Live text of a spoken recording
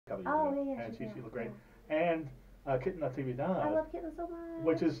couple Oh, years ago, yeah, yeah, and she she did. looked great. Yeah. And Kitten.TV I Donna, love kittens so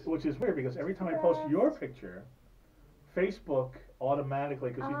much. which is weird because every She's time the I post your best. picture, Facebook automatically,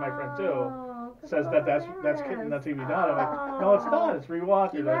 because she's my friend too, Oh, 'cause says we're that both that's feminists. Kitten.TV Donna. I'm like, no, it's not. Oh. It's Bree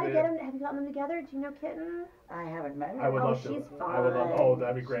Walker. You gotta get them. Have you gotten them together? Do you know Kitten? I haven't met her. I would Oh, love she's to. fun. I would love. Oh,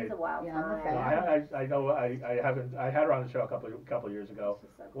 that'd be great. She's a wild Yeah, I'm a time. fan. I know I haven't I had her on the show a couple years ago. She's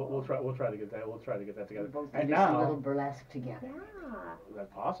so cool. We'll try to get that together. We both And did a little now burlesque together. Yeah.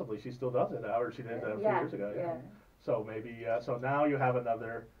 possibly she still does it now, or she did a few Yeah, years ago. yeah. So maybe so now you have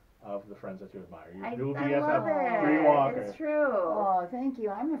another of the friends that you admire. Your new I love BFF, Bree it. Walker. It's true. Oh, thank you.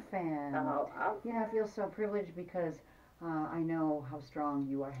 I'm a fan. Oh, You know, I feel so privileged because I know how strong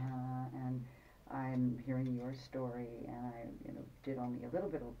you are, Hannah, and I'm hearing your story, and I, did only a little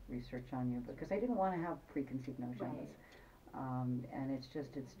bit of research on you because I didn't want to have preconceived notions. Right. And it's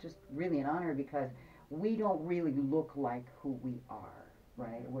just really an honor because we don't really look like who we are,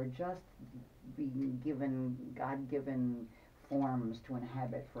 right? We're just being given God-given forms to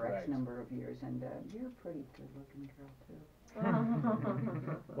inhabit for X Right. number of years, and you're a pretty good-looking girl too.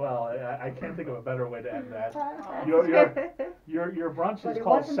 Well, I can't think of a better way to end that. That's Your brunch But is it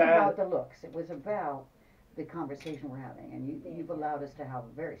called wasn't Sad. about the looks. It was about the conversation we're having, and you've allowed us to have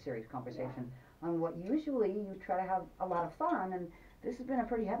a very serious conversation on what usually you try to have a lot of fun, and this has been a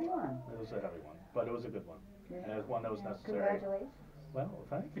pretty heavy one. It was a heavy one, but it was a good one, Yeah. and it's one that was necessary. Congratulations. Well,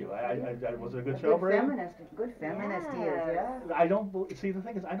 thank you. I was it a good A show, good Bree? good feminist he is, yeah. I don't see. The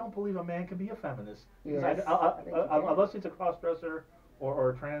thing is, I don't believe a man can be a feminist. 'Cause Yes, I think you can. unless he's a cross-dresser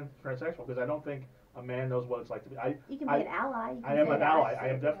or transsexual, because I don't think a man knows what it's like to be. You can be an ally. You I can am say an that. ally. I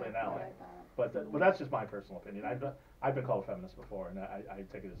am definitely an I ally. like that. But that's just my personal opinion. I've been called a feminist before, and I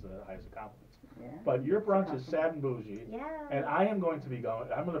take it as the highest of compliments. Yeah. But your brunch is sad and bougie, Yeah. and I am going to be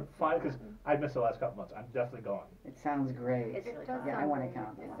going. I'm going to find because I missed the last couple months. I'm definitely going. It sounds great. It's It really does fun. Yeah, I sound want to great.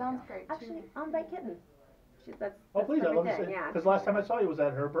 come. It sounds great too. Actually, on by Kitten. That's Oh please, I'd love to everything, see. yeah. Because last time I saw you was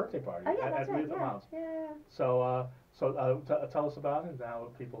at her birthday party Oh yeah, at that's right. Read the Yeah. Moms. Yeah. So tell us about it. How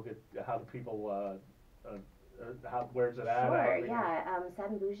do people where's it at? Sure, yeah. Sad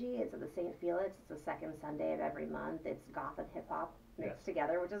and Bougie, it's at the St. Felix. It's the second Sunday of every month. It's goth and hip hop mixed Yes.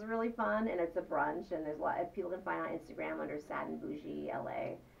 together, which is really fun, and it's a brunch, and there's a lot people can find on Instagram under Sad and Bougie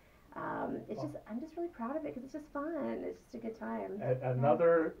LA. I'm just really proud of it because it's just fun. It's just a good time.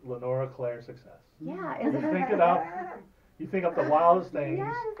 Another Lenora Claire success. Yeah, You think it up. You think up the wildest things.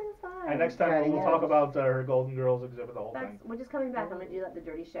 Yeah, it's fun. And next time Cutting we'll edge. talk about her Golden Girls exhibit, the whole thing. We're just coming back. I'm going to do the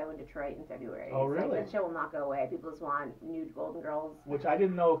Dirty Show in Detroit in February. Oh, It's like, really? that show will not go away. People just want nude Golden Girls. Which I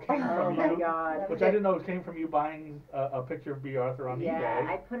didn't know came Oh from my you. God. Which I didn't know came from you buying a picture of B. Arthur on Yeah, eBay.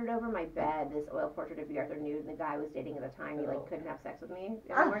 I put it over my bed, this oil portrait of B. Arthur nude, and the guy I was dating at the time, he couldn't have sex with me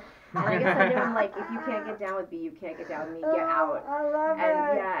anymore. And I guess I knew him like, if you can't get down with B, you can't get down with me, get out. I love And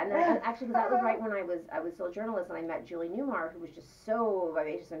it. yeah, and then actually, 'cause that was right when I was still a journalist, and I met Julie Newmar, who was just so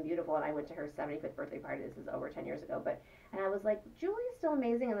vivacious and beautiful, and I went to her 75th birthday party. This is over 10 years ago, and I was like, Julie's still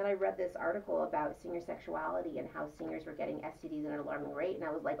amazing. And then I read this article about senior sexuality and how seniors were getting STDs at an alarming rate, and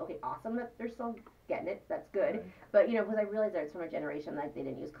I was like, okay, awesome that they're still getting it. That's good. Right. But because I realized that it's from a generation that they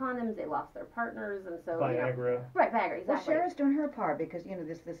didn't use condoms, they lost their partners, and so Viagra. right, Viagra, Well, exactly. Cher's doing her part because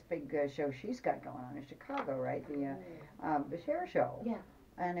this big show she's got going on in Chicago, right? The Cher show. Yeah.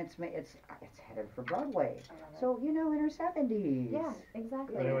 And it's headed for Broadway. I love it. So in her 70s. Yeah,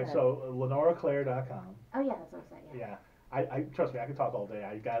 exactly. Anyway, Yeah. so LenoraClaire.com. Oh yeah, that's what I'm saying. Yeah. I trust me, I can talk all day.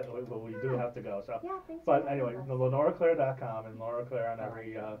 We do have to go. So, Yeah, thanks. but for anyway, having the us. LenoraClaire.com and Lenora Claire on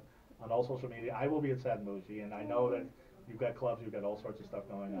every on all social media. I will be at Sad and Bougie, and I know that you've got clubs, you've got all sorts of stuff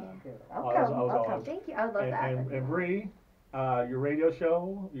going on. I'll I was come. always- I'll come. Thank you. I would love that. And Bree, your radio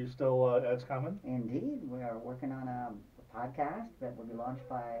show, you still it's coming. Indeed, we are working on a podcast that will be launched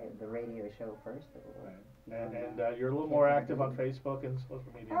by the radio show first. That will be on, And you're a little more active on Facebook and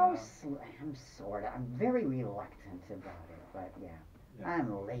social media Oh, now. I'm sort of. I'm very reluctant about it, but yeah.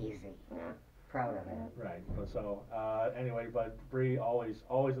 I'm lazy. Yeah. Proud of it. Right. So anyway, but Bree always,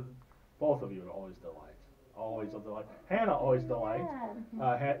 both of you are always delight. Always a delight. Hannah always delight.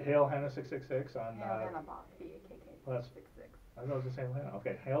 Hail Hannah 666 on. Hannah Bach, B-A-K-K That's- 666. I know it's the same Hannah.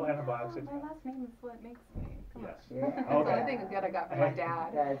 Okay. Hail Hannah Box. My last name is what makes me. Come Yes. Yeah. on. That's the only Okay. thing good I got from my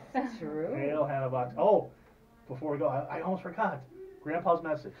dad. That's true. Hail Hannah Box. Oh, before we go, I almost forgot. Grandpa's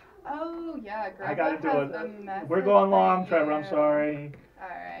message. Oh yeah, Grandpa I gotta do has it. a message We're going for long, Trevor. I'm you. sorry.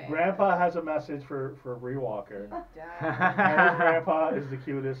 Alright. Grandpa has a message for Bree Walker. Dad. Hannah's grandpa is the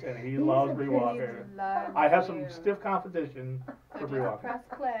cutest, and he loves a Bree pretty Walker. Loves I have some you. stiff competition So for Bree just Walker. press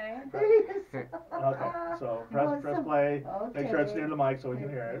play. Okay, so press play. Okay. Make sure it's near the mic so we can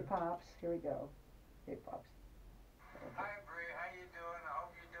hear Here it. pops. Here we go. Here pops. Hi Bree, how you doing? I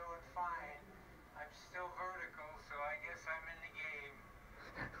hope you're doing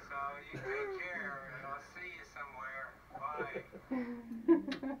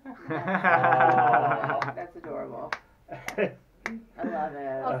That's adorable. I love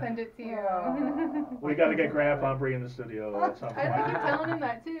it. I'll send it to you. We got to get Grandpa and Bree in the studio at some I point. keep telling him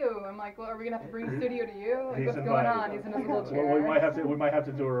that too. I'm like, well, are we gonna have to bring the studio to you? Like, He's what's going invited. on? He's in his wheelchair. Well, we might have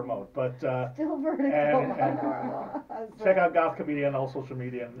to do a remote, but Still vertical. and check out Goth Comedian on all social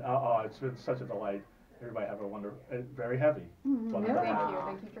media. And it's been such a delight. Everybody have a wonderful, very heavy. Mhm. wonderful Thank night. you.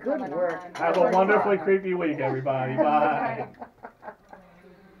 Thank you for Good coming work. on. Have a wonderfully creepy week, everybody. Bye.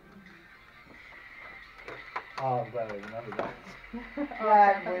 Oh, better remember that.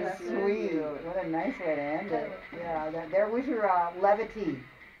 That was sweet. What a nice way to end it. Yeah, there was your levity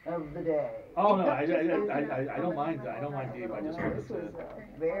of the day. Oh no, I don't mind. I don't mind deep. I just wanted This was to.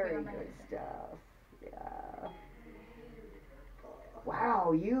 very good stuff. Yeah.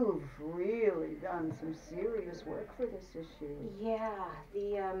 Wow, you've really done some serious work for this issue. Yeah,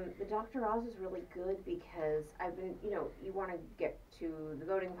 the Dr. Oz is really good because I've been, you want to get to the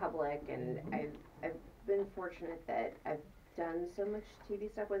voting public, and I've been fortunate that I've done so much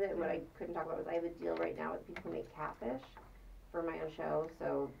TV stuff with it. What I couldn't talk about was I have a deal right now with people who make catfish for my own show,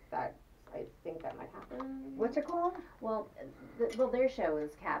 so that I think that might happen. What's it called? Well, their show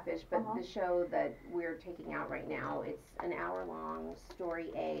is Catfish, but the show that we're taking out right now, it's an hour long. Story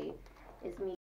A is me